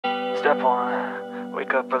Step 1,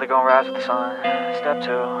 wake up early, gonna rise with the sun. Step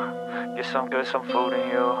 2, get some good, some food in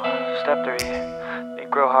you. Step 3, think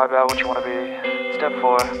real hard about what you wanna be. Step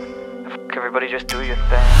 4, fuck everybody, just do your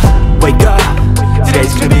thing. Wake up,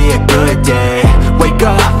 today's gonna be a good day. Wake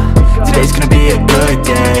up, today's gonna be a good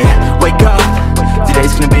day. Wake up,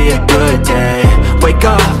 today's gonna be a good day. Wake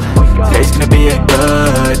up, today's gonna be a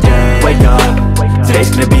good day. Wake up, today's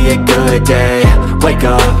gonna be a good day. Wake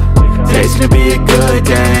up, today's gonna be a good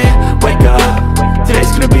day. Wake up,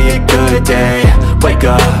 today's gonna be a good day. Wake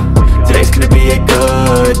up, today's gonna be a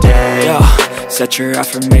good day. Yo, set your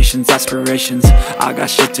affirmations, aspirations. I got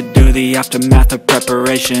shit to do, the aftermath of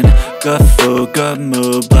preparation. Good food, good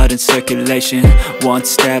mood, blood in circulation. One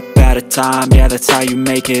step at a time, yeah, that's how you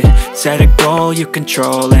make it. Set a goal you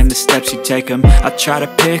control and the steps you take them. I try to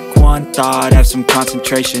pick one thought, have some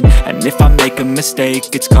concentration. And if I make a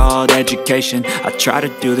mistake, it's called education. I try to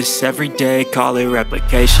do this every day, call it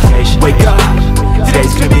replication. Wake up,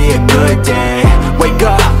 today's gonna be a good day.